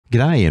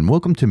G'day and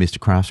welcome to Mr.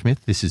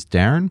 Craftsmith. This is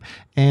Darren,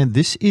 and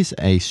this is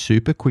a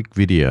super quick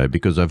video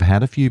because I've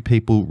had a few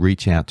people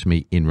reach out to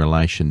me in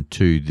relation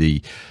to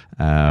the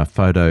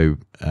photo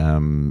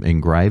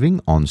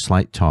engraving on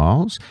slate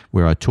tiles,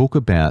 where I talk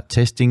about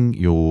testing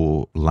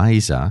your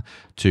laser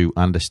to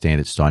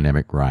understand its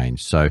dynamic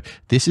range. So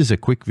this is a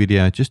quick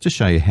video just to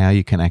show you how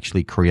you can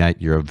actually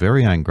create your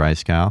very own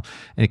grayscale,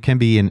 and it can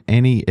be in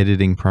any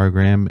editing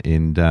program,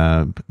 and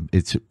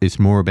it's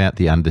more about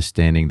the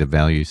understanding the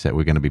values that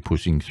we're going to be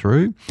pushing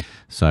through.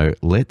 So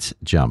let's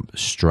jump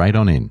straight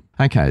on in.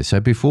 Okay, so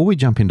before we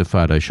jump into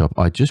Photoshop,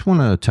 I just want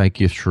to take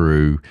you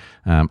through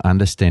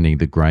understanding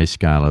the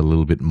grayscale a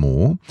little bit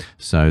more,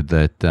 so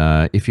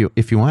that if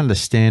you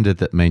understand it,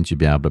 that means you'll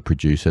be able to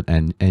produce it,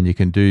 and you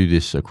can do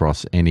this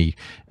across any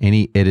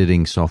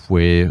editing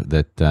software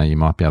that you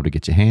might be able to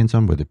get your hands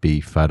on, whether it be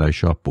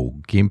Photoshop or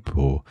GIMP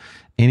or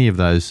any of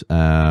those.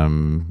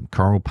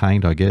 Coral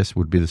Paint, I guess,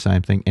 would be the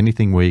same thing.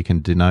 Anything where you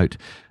can denote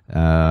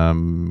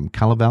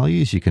color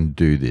values, you can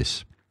do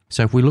this.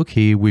 So if we look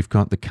here, we've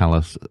got the color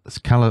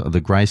of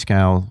the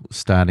grayscale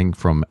starting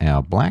from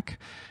our black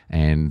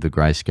and the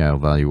grayscale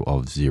value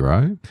of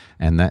 0,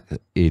 and that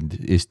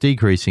it is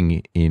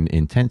decreasing in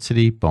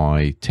intensity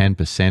by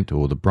 10%,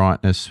 or the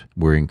brightness,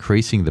 we're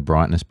increasing the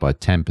brightness by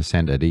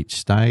 10% at each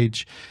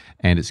stage,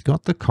 and it's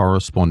got the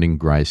corresponding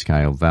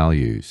grayscale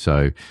value.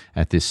 So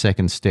at this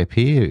second step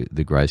here,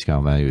 the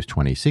grayscale value is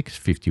 26,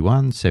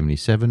 51,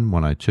 77,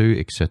 102,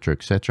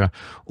 etc.,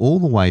 all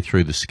the way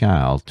through the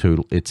scale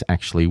to it's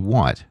actually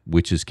white,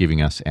 which is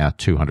giving us our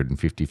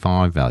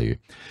 255 value.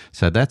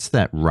 So that's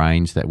that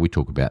range that we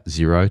talk about,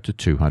 0 to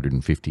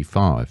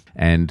 255,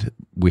 and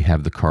we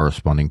have the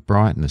corresponding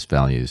brightness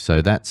values.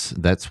 So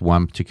that's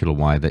one particular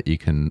way that you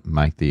can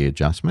make the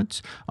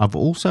adjustments. I've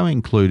also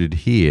included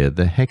here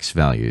the hex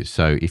values.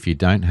 So if you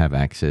don't have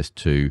access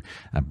to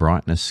a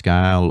brightness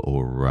scale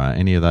or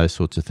any of those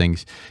sorts of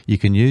things, you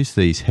can use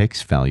these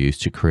hex values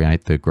to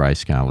create the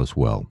grayscale as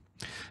well.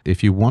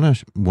 If you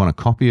want a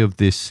copy of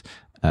this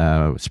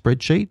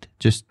spreadsheet,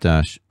 just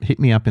hit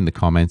me up in the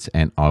comments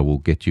and I will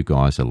get you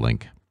guys a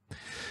link.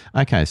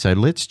 Okay, so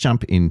let's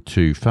jump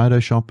into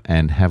Photoshop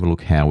and have a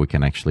look how we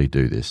can actually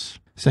do this.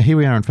 So here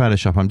we are in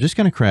Photoshop. I'm just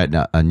going to create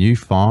a new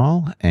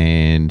file,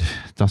 and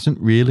it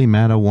doesn't really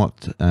matter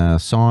what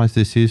size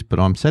this is, but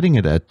I'm setting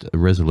it at a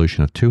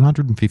resolution of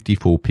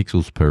 254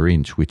 pixels per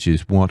inch, which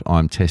is what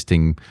I'm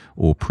testing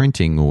or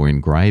printing or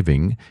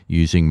engraving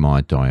using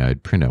my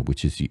Diode printer,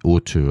 which is the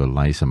Auteur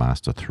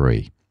LaserMaster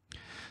 3.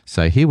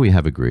 So here we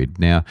have a grid.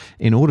 Now,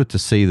 in order to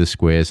see the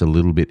squares a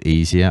little bit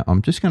easier,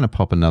 I'm just going to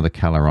pop another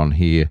color on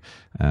here,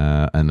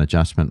 an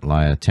adjustment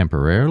layer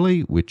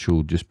temporarily, which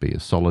will just be a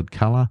solid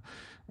color.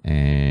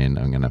 And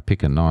I'm going to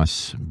pick a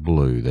nice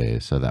blue there,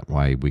 so that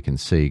way we can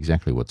see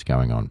exactly what's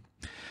going on.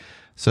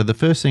 So the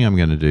first thing I'm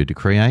going to do to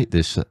create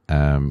this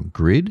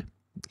grid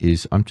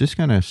is I'm just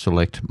going to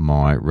select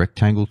my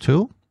rectangle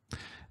tool.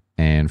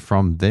 And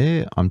from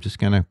there, I'm just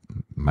going to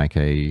make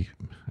a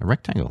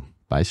rectangle.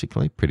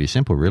 Basically, pretty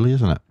simple, really,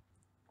 isn't it?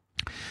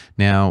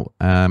 Now,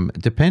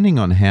 depending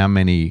on how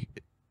many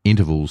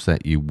intervals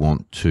that you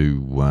want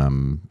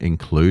to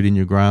include in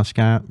your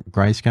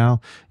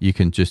grayscale, you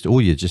can all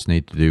you just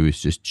need to do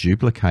is just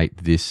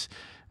duplicate this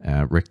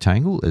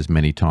rectangle as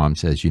many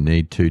times as you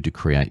need to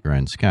create your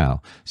own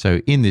scale.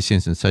 So in this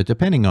instance, so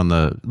depending on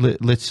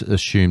let's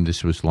assume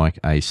this was like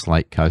a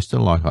slate coaster,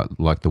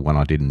 like the one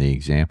I did in the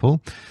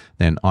example,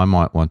 then I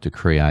might want to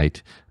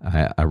create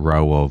a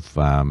row of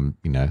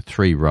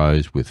 3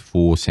 rows with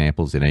 4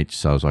 samples in each,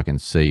 so as I can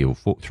see, or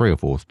 3 or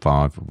 4,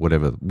 5,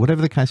 whatever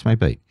the case may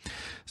be.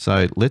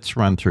 So let's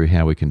run through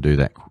how we can do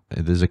that.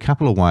 There's a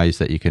couple of ways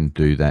that you can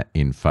do that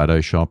in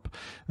Photoshop.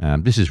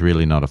 This is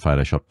really not a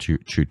Photoshop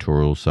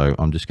tutorial, so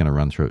I'm just going to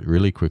run through it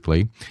really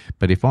quickly.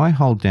 But if I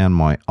hold down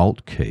my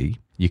Alt key,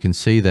 you can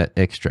see that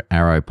extra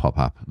arrow pop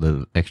up,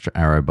 the extra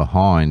arrow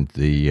behind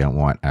the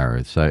white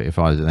arrow. So if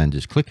I then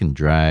just click and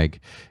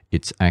drag,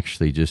 it's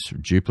actually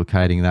just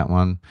duplicating that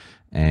one,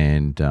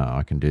 and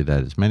I can do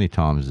that as many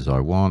times as I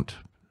want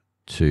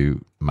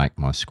to make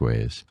my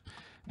squares.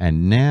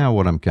 And now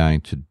what I'm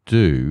going to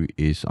do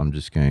is I'm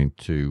just going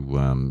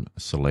to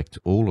select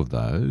all of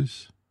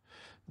those,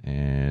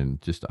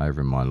 and just over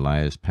in my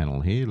layers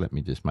panel here, let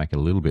me just make a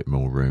little bit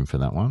more room for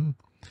that one.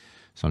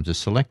 So I'm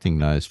just selecting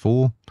those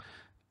 4,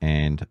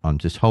 and I'm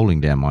just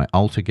holding down my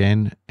Alt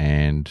again,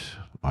 and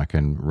I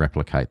can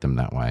replicate them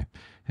that way.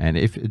 And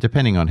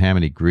depending on how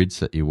many grids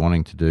that you're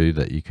wanting to do,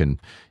 that you can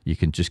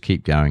just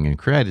keep going and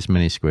create as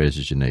many squares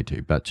as you need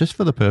to. But just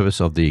for the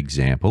purpose of the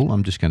example,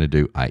 I'm just going to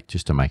do 8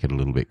 just to make it a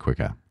little bit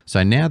quicker.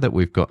 So now that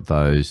we've got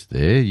those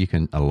there, you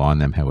can align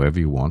them however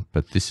you want,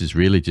 but this is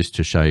really just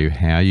to show you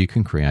how you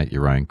can create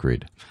your own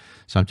grid.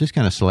 So I'm just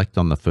going to select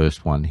on the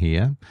first one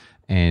here,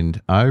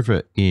 and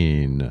over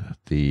in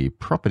the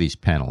properties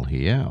panel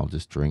here, I'll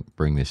just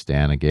bring this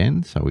down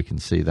again so we can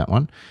see that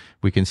one.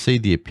 We can see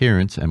the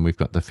appearance, and we've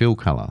got the fill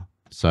color.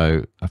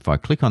 So if I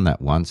click on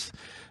that once,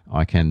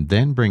 I can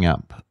then bring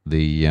up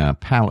the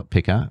palette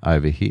picker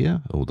over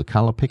here, or the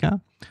color picker,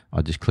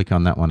 I just click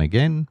on that one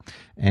again,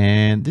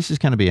 and this is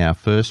going to be our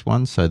first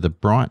one. So the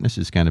brightness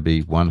is going to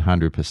be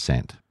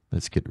 100%.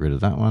 Let's get rid of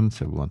that one.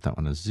 So we want that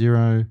one as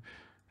 0,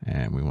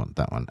 and we want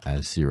that one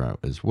as 0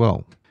 as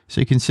well. So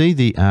you can see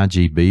the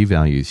RGB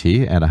values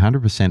here at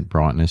 100%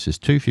 brightness is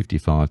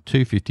 255,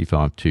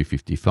 255,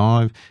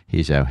 255.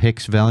 Here's our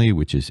hex value,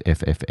 which is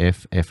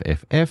FFF,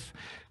 FFF.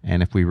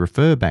 And if we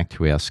refer back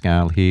to our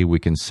scale here, we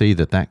can see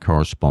that that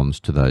corresponds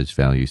to those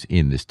values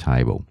in this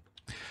table.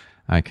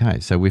 Okay,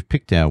 so we've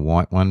picked our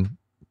white one.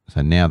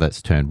 So now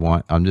that's turned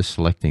white. I'm just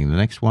selecting the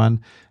next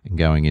one and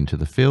going into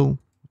the fill.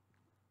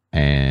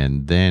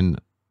 And then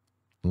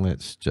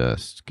let's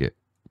just get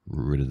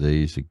rid of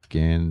these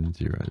again,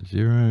 0,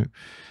 0.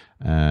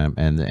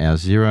 And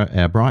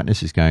our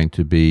brightness is going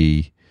to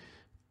be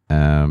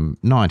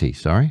 90,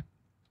 sorry.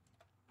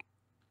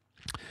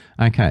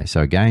 Okay,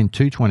 so again,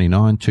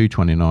 229,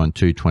 229,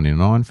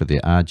 229 for the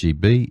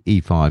RGB,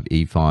 E5,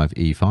 E5,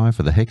 E5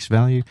 for the hex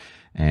value.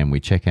 And we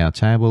check our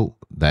table,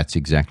 that's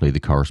exactly the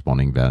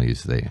corresponding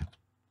values there.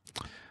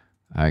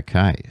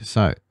 Okay,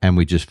 so, and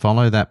we just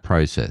follow that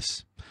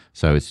process.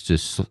 So it's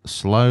just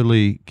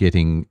slowly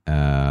getting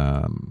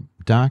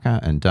darker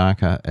and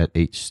darker at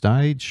each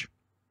stage.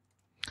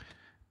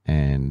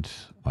 And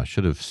I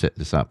should have set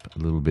this up a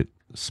little bit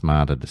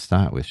smarter to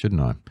start with,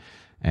 shouldn't I?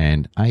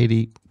 And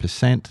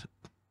 80%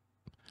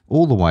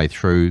 all the way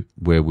through,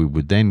 where we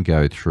would then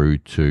go through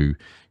to,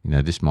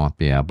 this might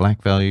be our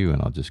black value,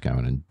 and I'll just go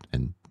in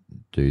and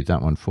do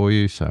that one for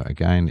you. So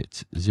again,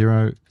 it's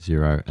 0,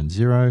 0, and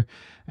 0.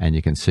 And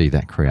you can see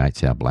that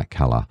creates our black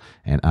color,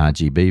 and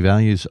RGB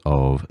values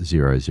of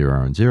 0,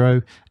 0, and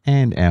 0.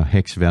 And our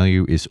hex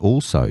value is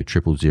also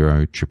 000,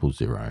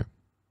 000.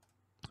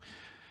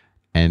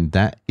 And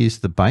that is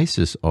the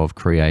basis of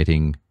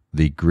creating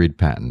the grid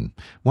pattern.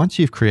 Once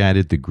you've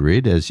created the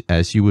grid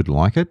as you would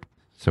like it,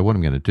 so what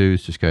I'm going to do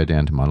is just go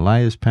down to my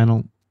layers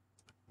panel,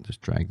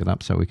 just drag that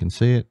up so we can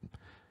see it,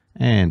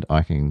 and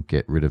I can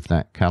get rid of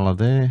that color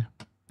there.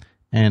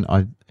 And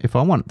if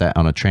I want that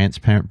on a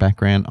transparent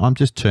background, I'm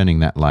just turning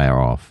that layer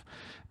off.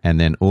 And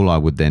then all I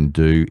would then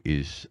do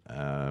is,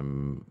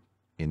 in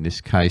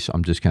this case,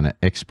 I'm just going to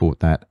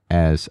export that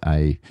as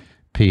a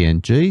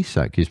PNG.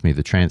 So it gives me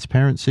the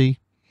transparency,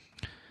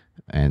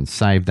 and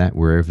save that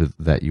wherever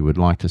that you would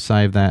like to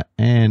save that,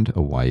 and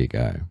away you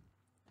go.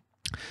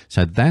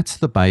 So that's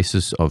the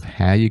basis of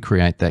how you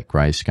create that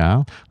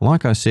grayscale.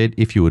 Like I said,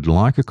 if you would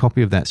like a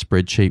copy of that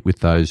spreadsheet with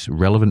those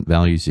relevant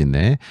values in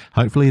there,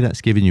 hopefully that's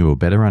given you a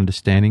better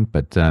understanding.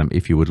 But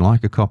if you would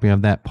like a copy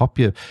of that, pop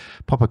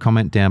a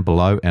comment down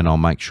below, and I'll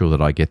make sure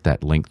that I get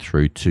that link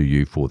through to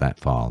you for that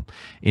file.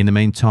 In the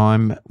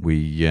meantime,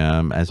 we,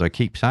 as I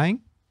keep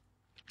saying,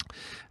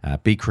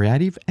 be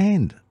creative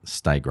and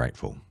stay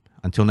grateful.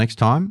 Until next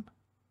time,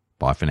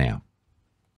 bye for now.